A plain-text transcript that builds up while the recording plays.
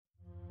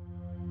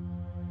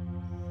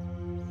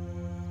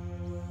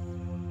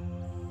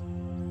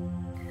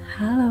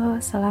Halo,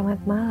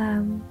 selamat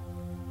malam.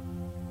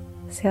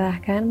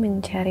 Silahkan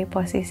mencari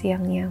posisi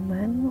yang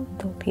nyaman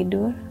untuk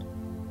tidur.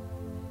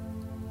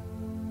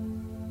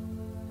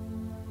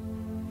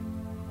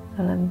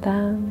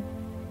 Terlentang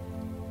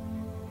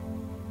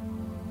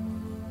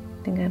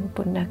dengan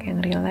pundak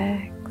yang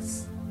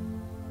rileks,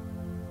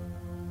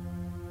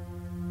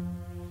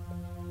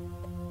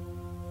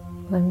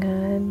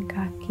 lengan,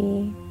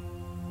 kaki,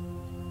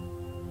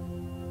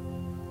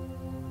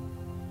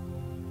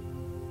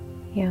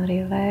 yang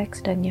rileks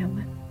dan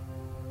nyaman.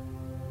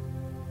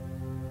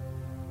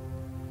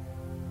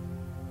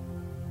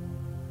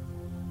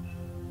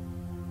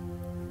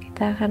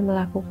 Kita akan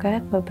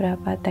melakukan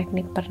beberapa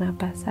teknik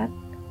pernapasan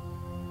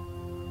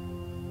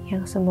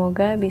yang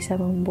semoga bisa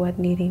membuat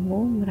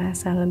dirimu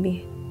merasa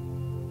lebih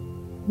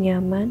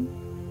nyaman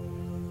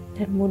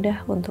dan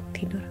mudah untuk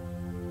tidur.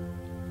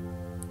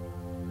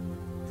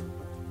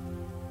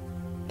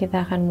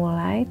 Kita akan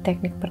mulai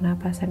teknik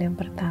pernapasan yang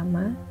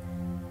pertama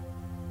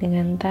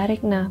dengan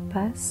tarik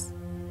nafas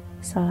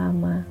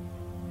selama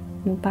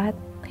 4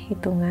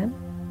 hitungan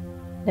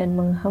dan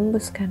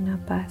menghembuskan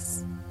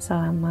napas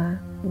selama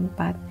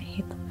 4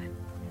 hitungan.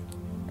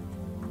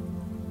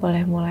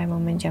 Boleh mulai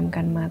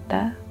memejamkan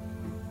mata.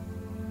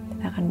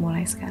 Kita akan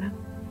mulai sekarang.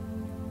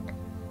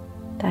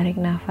 Tarik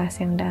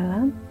nafas yang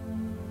dalam,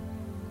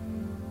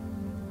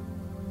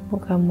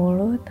 buka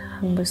mulut,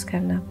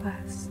 hembuskan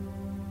napas.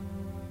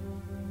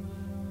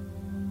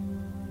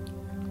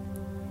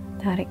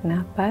 Tarik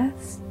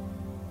nafas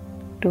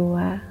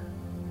 2,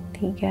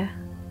 3,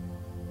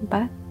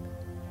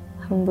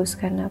 4.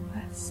 Hembuskan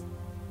napas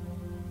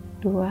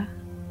 2,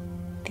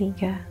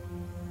 3,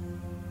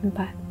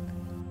 4.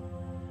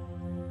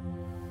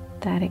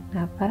 Tarik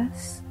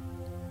nafas,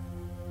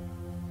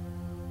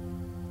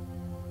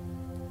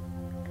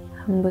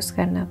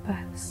 hembuskan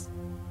napas.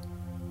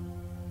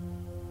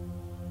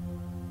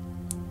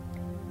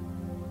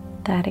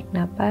 Tarik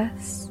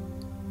nafas,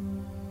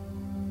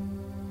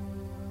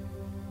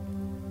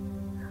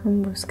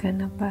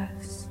 hembuskan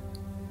napas.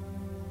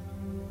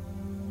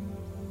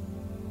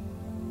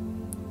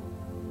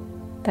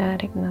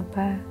 Tarik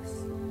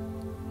napas,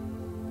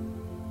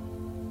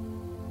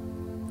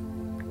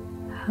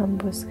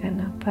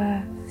 hembuskan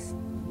napas.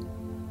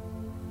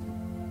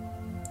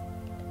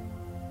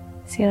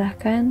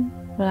 Silahkan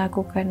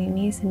melakukan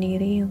ini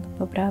sendiri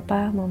untuk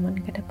beberapa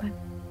momen ke depan.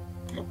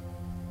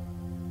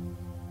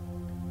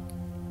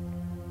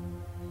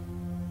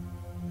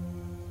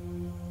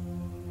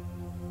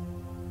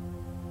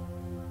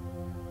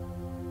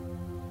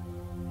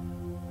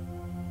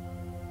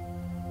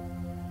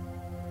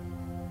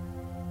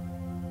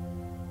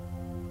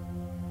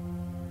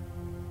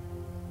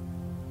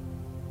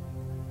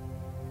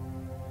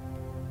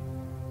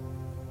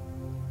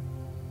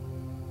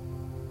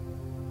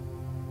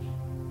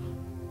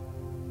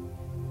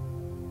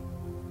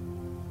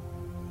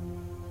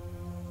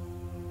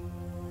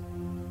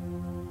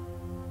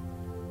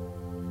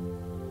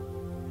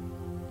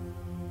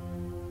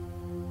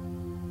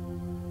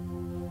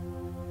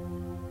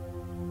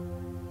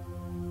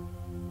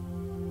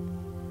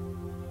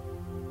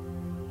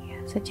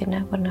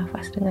 Sejenak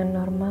bernafas dengan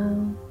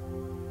normal.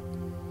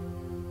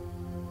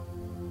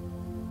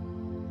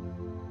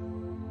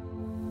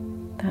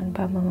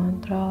 Tanpa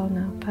mengontrol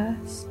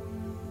nafas,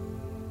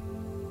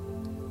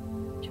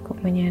 cukup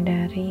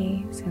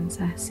menyadari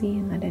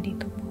sensasi yang ada di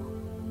tubuh.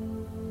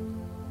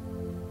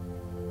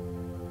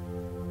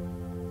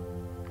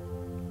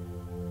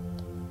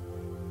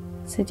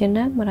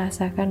 Sejenak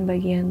merasakan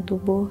bagian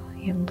tubuh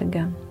yang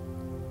tegang.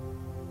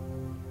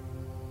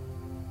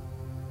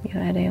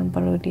 Bila ada yang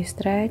perlu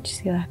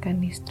di-stretch, silahkan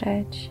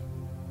di-stretch.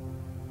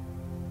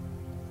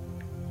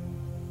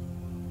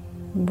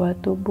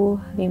 Membuat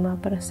tubuh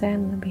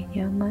 5% lebih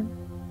nyaman.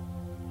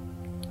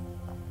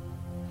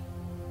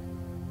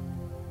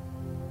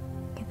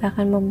 Kita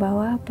akan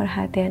membawa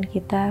perhatian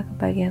kita ke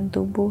bagian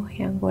tubuh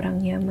yang kurang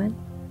nyaman.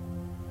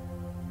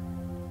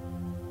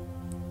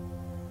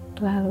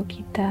 Lalu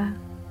kita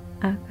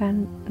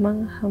akan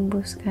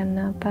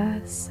menghembuskan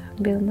napas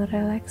sambil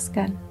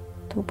merelekskan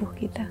tubuh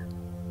kita.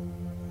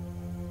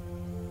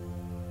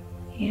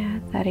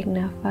 Ya, tarik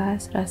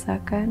nafas,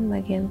 rasakan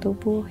bagian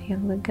tubuh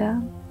yang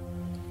tegang.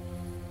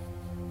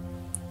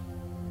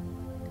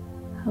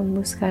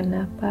 Hembuskan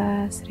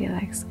napas,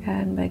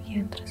 rilekskan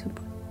bagian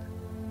tersebut.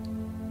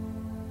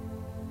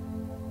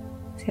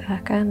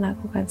 Silakan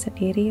lakukan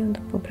sendiri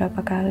untuk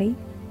beberapa kali.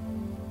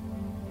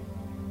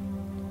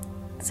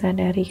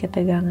 Sadari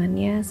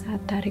ketegangannya saat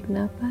tarik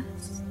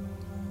napas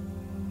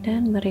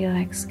dan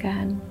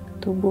merilekskan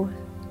tubuh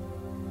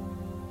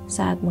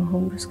saat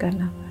menghembuskan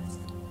napas.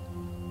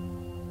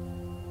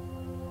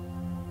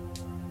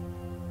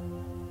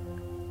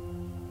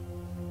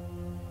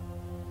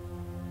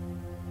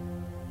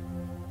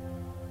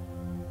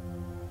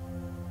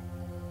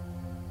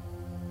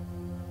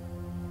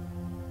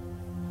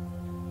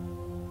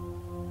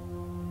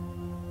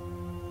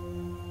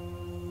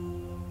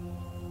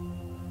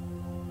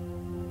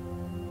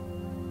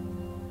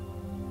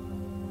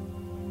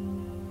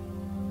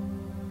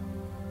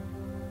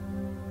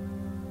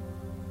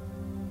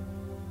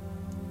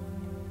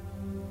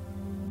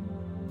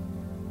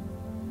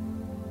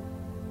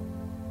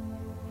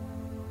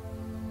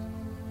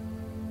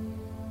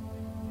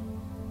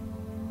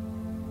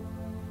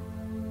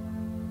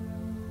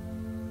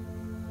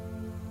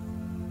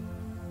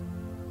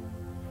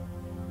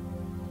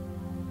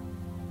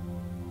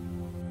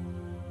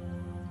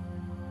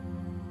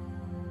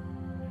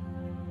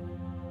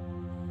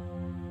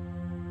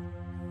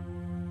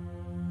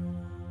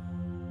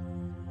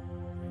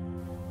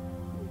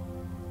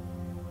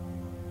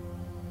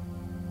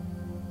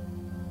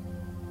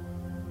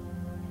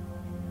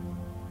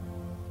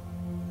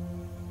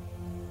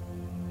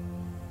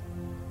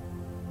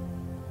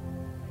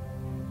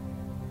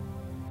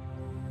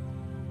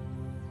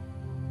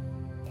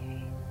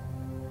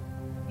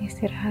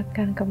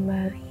 istirahatkan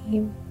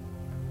kembali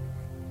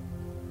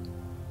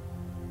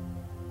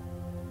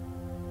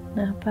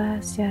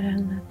napas secara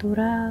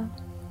natural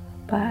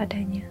apa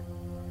adanya.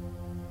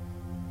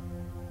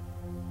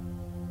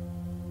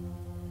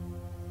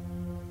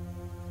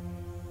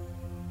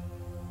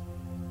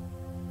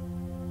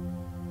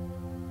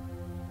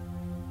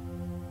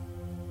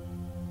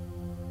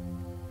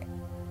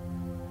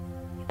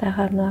 Kita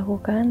akan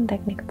melakukan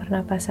teknik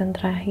pernapasan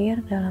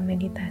terakhir dalam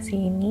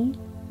meditasi ini.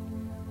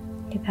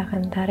 Kita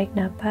akan tarik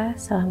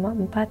napas selama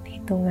 4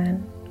 hitungan,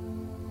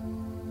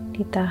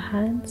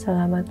 ditahan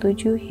selama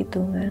 7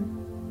 hitungan,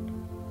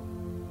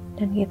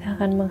 dan kita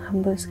akan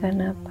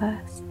menghembuskan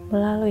napas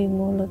melalui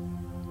mulut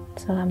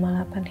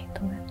selama 8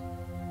 hitungan.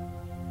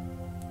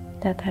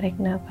 Kita tarik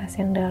napas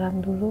yang dalam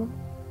dulu,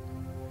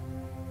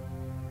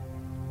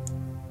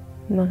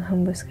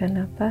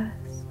 menghembuskan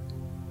napas.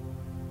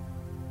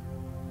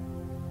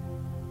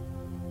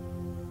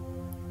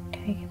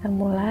 Oke, kita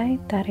mulai.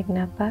 Tarik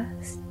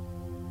napas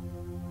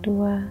 2,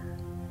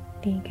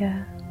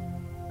 3,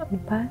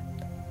 4,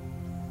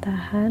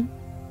 tahan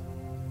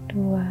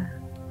 2,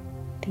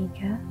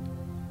 3,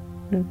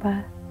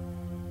 4,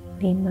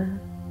 5,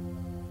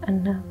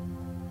 6,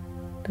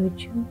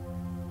 7,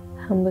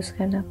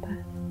 hembuskan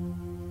napas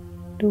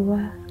 2,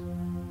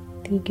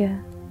 3,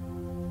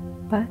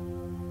 4,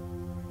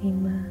 5,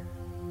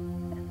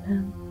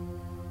 6,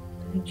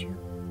 7,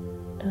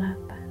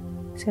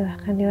 8.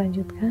 Silahkan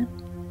dilanjutkan.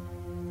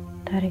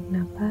 Tarik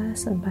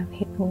napas 4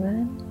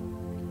 hitungan,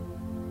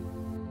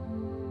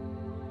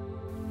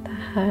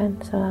 tahan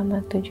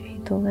selama 7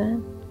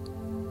 hitungan,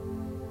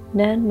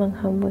 dan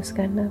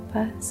menghembuskan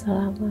napas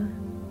selama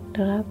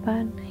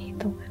 8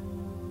 hitungan.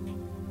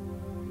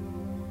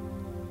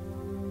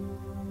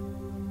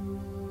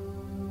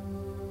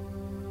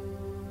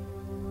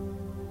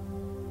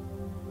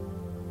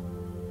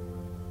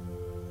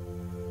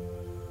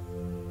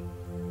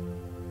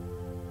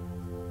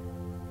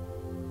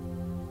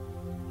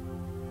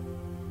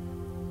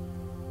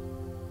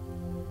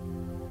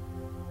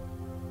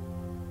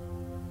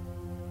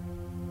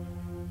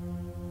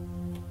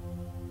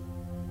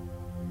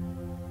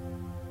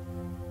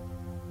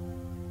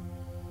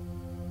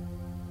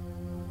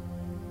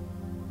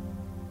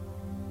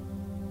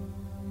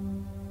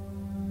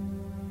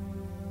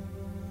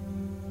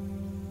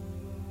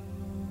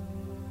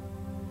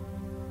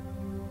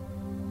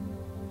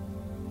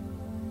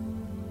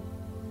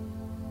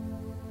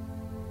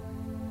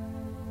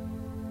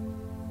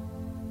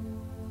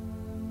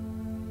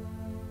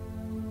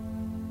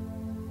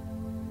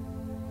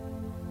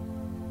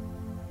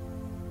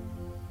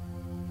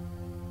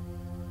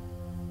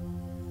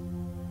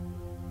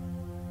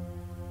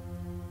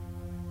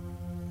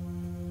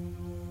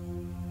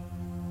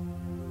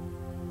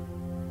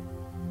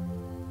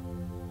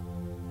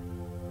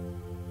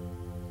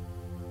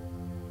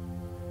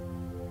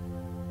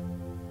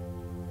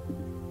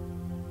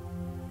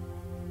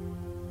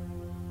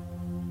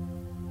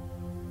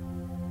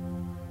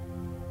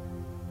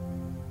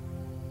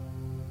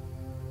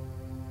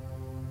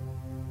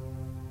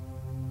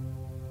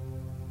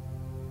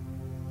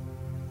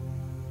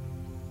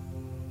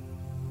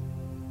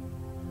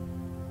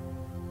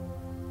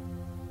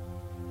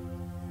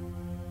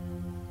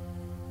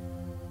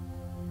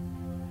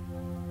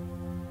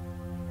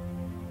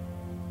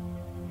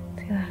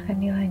 Silahkan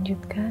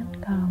dilanjutkan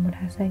kalau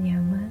merasa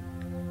nyaman,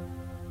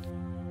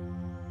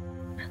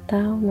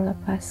 atau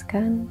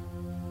melepaskan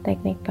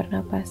teknik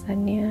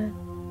pernapasannya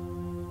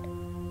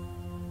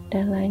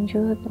dan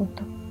lanjut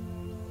untuk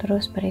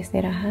terus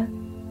beristirahat.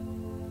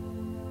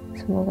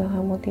 Semoga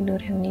kamu tidur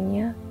yang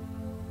nyenyak,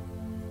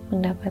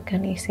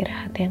 mendapatkan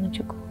istirahat yang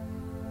cukup,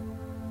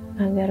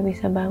 agar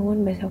bisa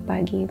bangun besok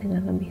pagi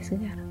dengan lebih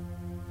segar.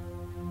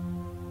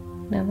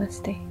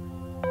 Namaste.